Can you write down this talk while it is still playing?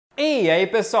E aí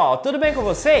pessoal, tudo bem com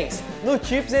vocês? No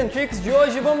Tips and Tricks de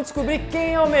hoje vamos descobrir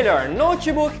quem é o melhor,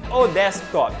 notebook ou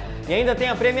desktop. E ainda tem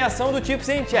a premiação do Tips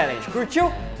and Challenge,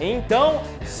 curtiu? Então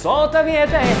solta a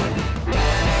vinheta aí!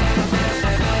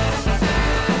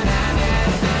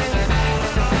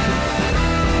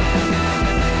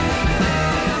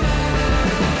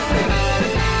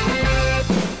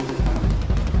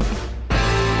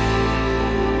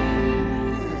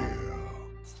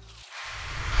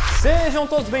 Sejam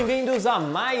todos bem-vindos a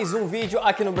mais um vídeo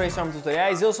aqui no Brainstorm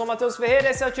Tutoriais. Eu sou o Matheus Ferreira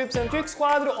e esse é o Tips and Tricks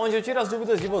quadro, onde eu tiro as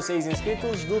dúvidas de vocês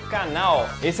inscritos do canal.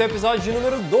 Esse é o episódio de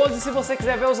número 12, se você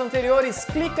quiser ver os anteriores,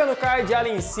 clica no card ali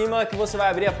em cima que você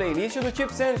vai abrir a playlist do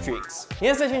Tips and Tricks. E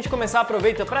antes da gente começar,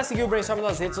 aproveita para seguir o Brainstorm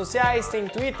nas redes sociais, tem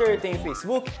Twitter, tem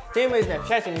Facebook, tem o meu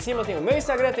Snapchat ali em cima, tem o meu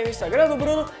Instagram, tem o Instagram do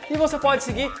Bruno e você pode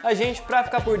seguir a gente para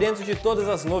ficar por dentro de todas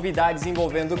as novidades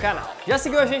envolvendo o canal. Já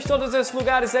seguiu a gente em todos esses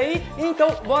lugares aí? Então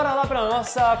bora lá para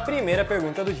nossa primeira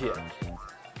pergunta do dia.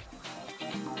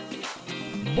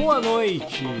 Boa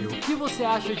noite! O que você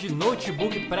acha de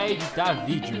notebook para editar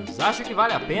vídeos? Acha que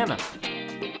vale a pena?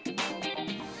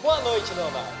 Boa noite,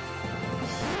 Leonardo!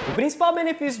 O principal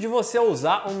benefício de você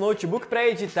usar um notebook para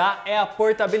editar é a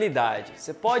portabilidade.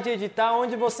 Você pode editar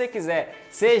onde você quiser,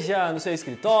 seja no seu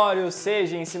escritório,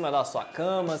 seja em cima da sua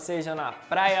cama, seja na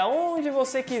praia, onde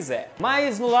você quiser.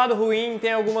 Mas no lado ruim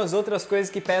tem algumas outras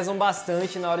coisas que pesam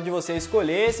bastante na hora de você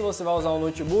escolher se você vai usar um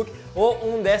notebook ou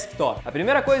um desktop. A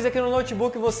primeira coisa é que no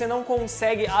notebook você não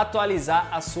consegue atualizar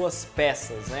as suas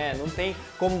peças, né? Não tem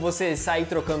como você sair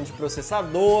trocando de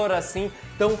processador assim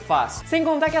tão fácil. Sem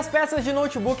contar que as peças de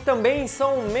notebook também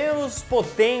são menos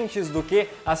potentes do que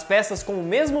as peças com o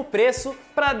mesmo preço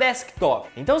para desktop.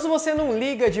 Então se você não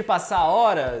liga de passar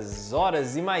horas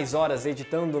e mais horas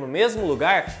editando no mesmo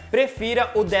lugar,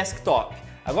 prefira o desktop.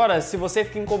 Agora, se você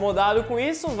fica incomodado com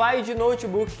isso, vai de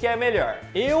notebook que é melhor.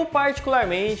 Eu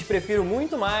particularmente prefiro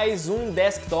muito mais um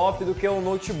desktop do que um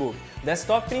notebook.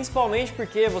 Desktop principalmente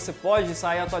porque você pode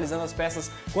sair atualizando as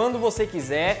peças quando você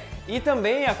quiser e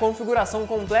também a configuração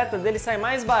completa dele sai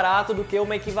mais barato do que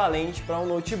uma equivalente para um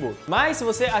notebook. Mas se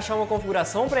você achar uma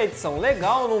configuração para edição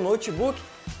legal no notebook,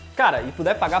 cara, e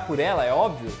puder pagar por ela, é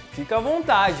óbvio, fica à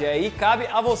vontade, aí cabe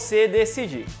a você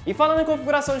decidir. E falando em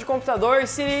configuração de computador,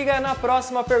 se liga na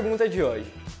próxima pergunta de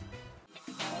hoje.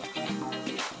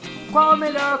 Qual a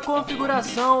melhor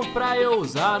configuração para eu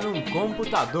usar num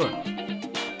computador?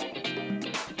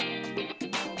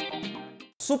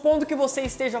 Supondo que você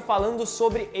esteja falando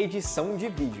sobre edição de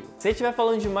vídeo. Se você estiver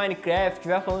falando de Minecraft,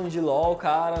 estiver falando de LOL,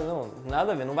 cara, não,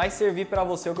 nada a ver, não vai servir para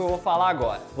você o que eu vou falar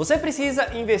agora. Você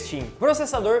precisa investir em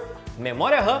processador,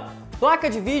 memória RAM,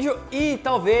 placa de vídeo e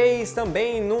talvez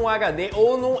também num HD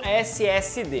ou num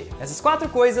SSD. Essas quatro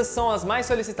coisas são as mais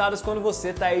solicitadas quando você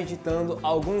está editando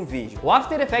algum vídeo. O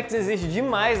After Effects exige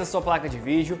demais da sua placa de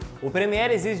vídeo, o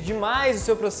Premiere exige demais do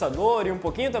seu processador e um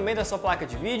pouquinho também da sua placa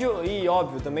de vídeo e,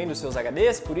 óbvio, também dos seus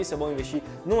HDs, por isso é bom investir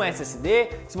num SSD.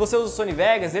 Se você usa o Sony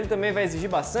Vegas, ele também vai exigir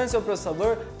bastante do seu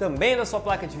processador, também da sua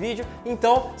placa de vídeo.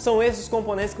 Então, são esses os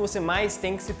componentes que você mais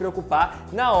tem que se preocupar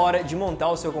na hora de montar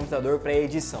o seu computador para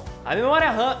edição. A memória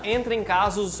RAM entra em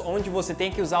casos onde você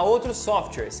tem que usar outros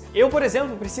softwares. Eu, por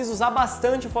exemplo, preciso usar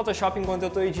bastante o Photoshop enquanto eu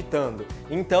estou editando.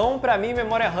 Então, para mim,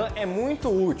 memória RAM é muito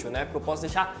útil, né? Porque eu posso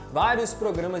deixar vários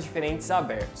programas diferentes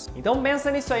abertos. Então, pensa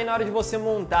nisso aí na hora de você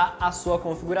montar a sua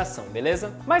configuração,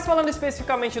 beleza? Mas falando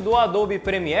especificamente do Adobe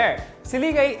Premiere, se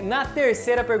liga aí na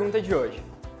terceira pergunta de hoje.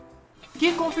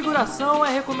 Que configuração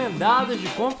é recomendada de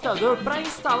computador para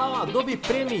instalar o Adobe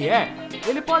Premiere?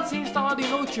 Ele pode ser instalado em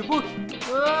notebook?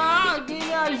 Alguém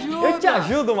me ajuda! Eu te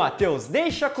ajudo, Matheus,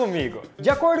 deixa comigo!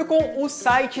 De acordo com o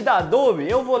site da Adobe,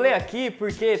 eu vou ler aqui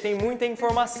porque tem muita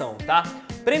informação, tá?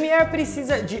 Premiere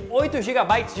precisa de 8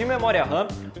 GB de memória RAM,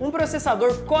 um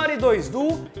processador Core i2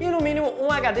 Duo e no mínimo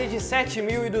um HD de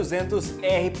 7200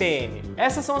 RPM.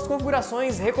 Essas são as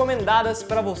configurações recomendadas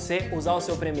para você usar o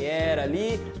seu Premiere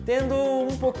ali, tendo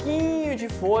um pouquinho de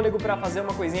fôlego para fazer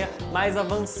uma coisinha mais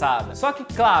avançada. Só que,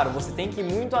 claro, você tem que ir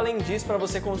muito além disso para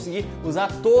você conseguir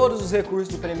usar todos os recursos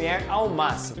do Premiere ao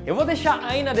máximo. Eu vou deixar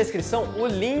aí na descrição o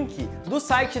link do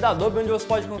site da Adobe, onde você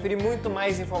pode conferir muito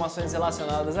mais informações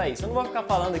relacionadas a isso. Eu não vou ficar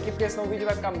falando aqui porque senão o vídeo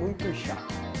vai ficar muito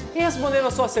chato. E respondendo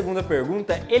a sua segunda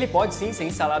pergunta, ele pode sim ser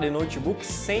instalado em notebook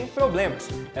sem problemas.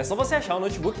 É só você achar um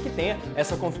notebook que tenha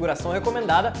essa configuração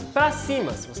recomendada para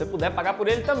cima. Se você puder pagar por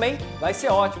ele também, vai ser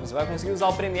ótimo. Você vai conseguir usar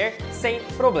o Premiere sem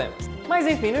problemas. Mas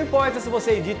enfim, não importa se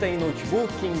você edita em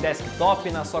notebook, em desktop,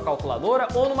 na sua calculadora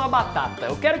ou numa batata.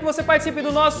 Eu quero que você participe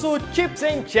do nosso Tips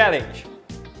and Challenge.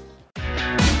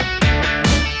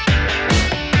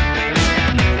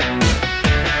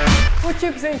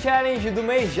 Tips and Challenge do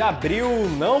mês de abril,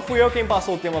 não fui eu quem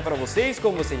passou o tema para vocês,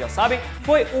 como vocês já sabem,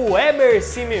 foi o Héber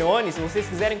Simeoni. Se vocês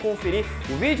quiserem conferir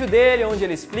o vídeo dele, onde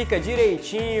ele explica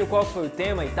direitinho qual foi o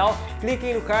tema e tal,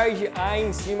 cliquem no card aí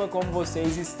em cima como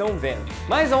vocês estão vendo.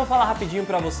 Mas vamos falar rapidinho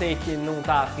para você que não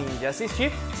tá afim de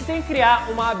assistir, você tem que criar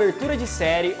uma abertura de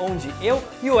série onde eu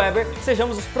e o Héber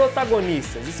sejamos os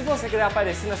protagonistas. E se você quiser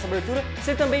aparecer nessa abertura,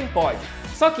 você também pode.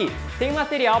 Só que tem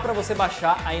material para você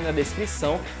baixar aí na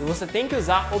descrição e você tem que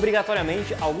usar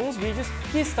obrigatoriamente alguns vídeos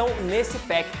que estão nesse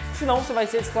pack, senão você vai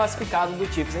ser desclassificado do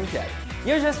Tips and Challenge.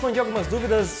 E eu já respondi algumas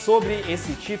dúvidas sobre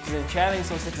esse Tips and Challenge,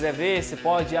 se você quiser ver, você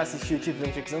pode assistir o Tips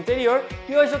and Tricks anterior.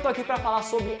 E hoje eu tô aqui para falar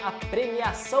sobre a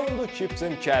premiação do Tips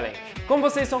and Challenge. Como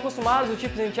vocês estão acostumados, o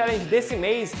Tips and Challenge desse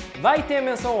mês vai ter a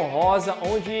menção honrosa,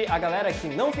 onde a galera que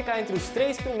não ficar entre os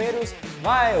 3 primeiros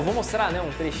eu vou mostrar, né,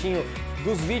 um trechinho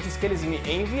dos vídeos que eles me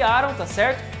enviaram, tá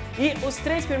certo? E os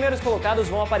 3 primeiros colocados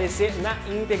vão aparecer na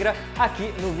íntegra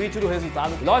aqui no vídeo do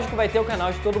resultado. Lógico, vai ter o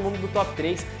canal de todo mundo do top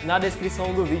 3 na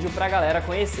descrição do vídeo pra galera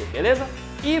conhecer, beleza?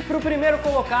 E pro primeiro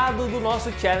colocado do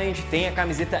nosso challenge tem a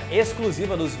camiseta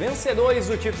exclusiva dos vencedores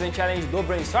do Tips and Challenge do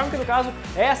Brainstorm, que no caso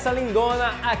é essa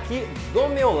lindona aqui do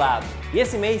meu lado. E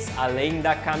esse mês, além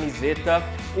da camiseta,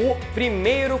 o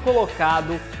primeiro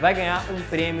colocado vai ganhar um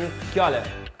prêmio que, olha,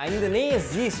 ainda nem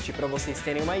existe, para vocês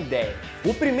terem uma ideia.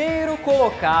 O primeiro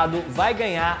colocado vai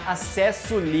ganhar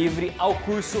acesso livre ao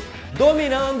curso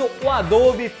Dominando o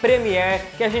Adobe Premiere,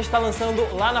 que a gente está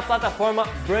lançando lá na plataforma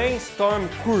Brainstorm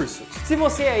Cursos. Se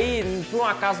você aí, por um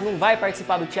acaso, não vai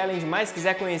participar do challenge, mas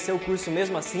quiser conhecer o curso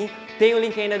mesmo assim, tem o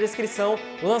link aí na descrição.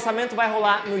 O lançamento vai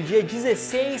rolar no dia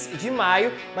 16 de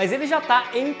maio, mas ele já está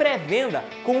em pré-venda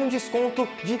com um desconto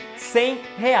de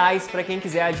R$100 para quem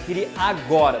quiser adquirir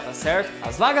agora, tá certo?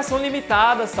 As vagas são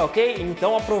limitadas, tá ok?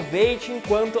 Então aproveite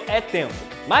enquanto é tempo.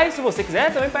 Mas se você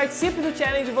quiser, também participe do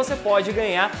challenge, você pode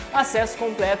ganhar acesso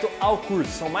completo ao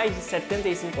curso. São mais de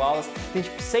 75 aulas, tem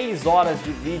tipo 6 horas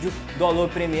de vídeo do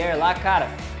Adobe Premiere lá, cara.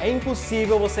 É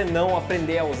impossível você não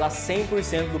aprender a usar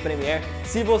 100% do Premiere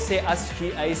se você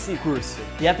assistir a esse curso.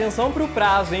 E atenção pro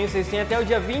prazo, hein? Vocês têm até o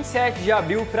dia 27 de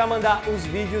abril para mandar os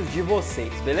vídeos de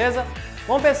vocês, beleza?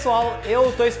 Bom pessoal,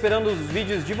 eu tô esperando os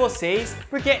vídeos de vocês,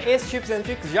 porque esse Tips and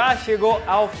Tricks já chegou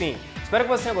ao fim. Espero que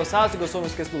você tenha gostado. Se gostou, não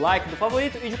esqueça do like, do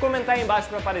favorito e de comentar aí embaixo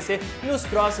para aparecer nos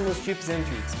próximos Tips and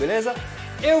Tricks, beleza?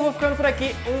 Eu vou ficando por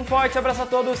aqui, um forte abraço a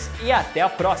todos e até a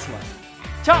próxima.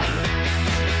 Tchau!